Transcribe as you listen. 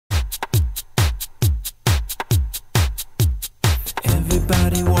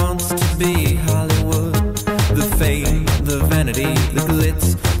vanity, the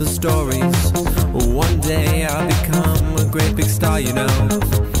glitz, the stories. One day I'll become a great big star, you know,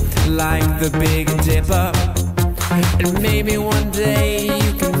 like the Big Dipper. And maybe one day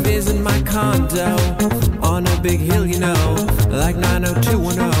you can visit my condo on a big hill, you know, like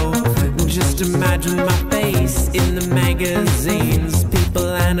 90210. Just imagine my face in the magazines, people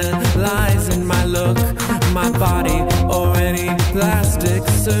analyzing my look, my body, or any plastic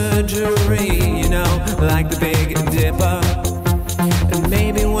surgery, you know, like the Big Dipper. And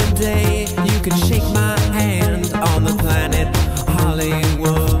maybe one day you can shake my hand on the planet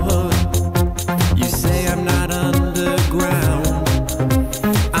Hollywood. You say I'm not underground,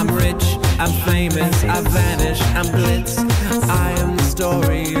 I'm rich, I'm famous, I vanish, I'm glitz, I am the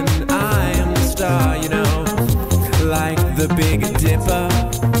story and I am the star, you know, like the Big Dipper.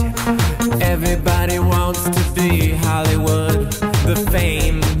 Everybody wants to be Hollywood, the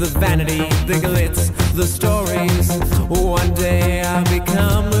fame, the vanity, the glitz, the stories. One day I'll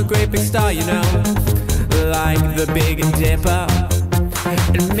become a great big star, you know, like the Big Dipper.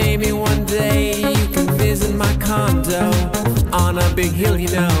 And maybe one day you can visit my condo on a big hill, you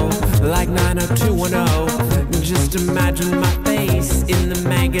know, like 90210. Just imagine my face in the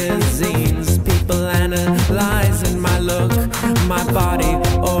magazines, people analyzing my look, my body,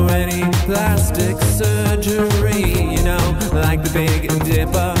 or any plastic surgery, you know, like the Big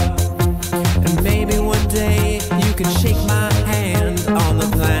Dipper. And maybe one day you can shake my hand on the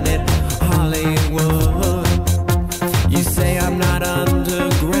planet Hollywood. You say I'm not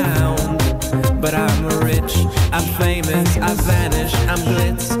underground, but I'm rich, I'm famous, I'm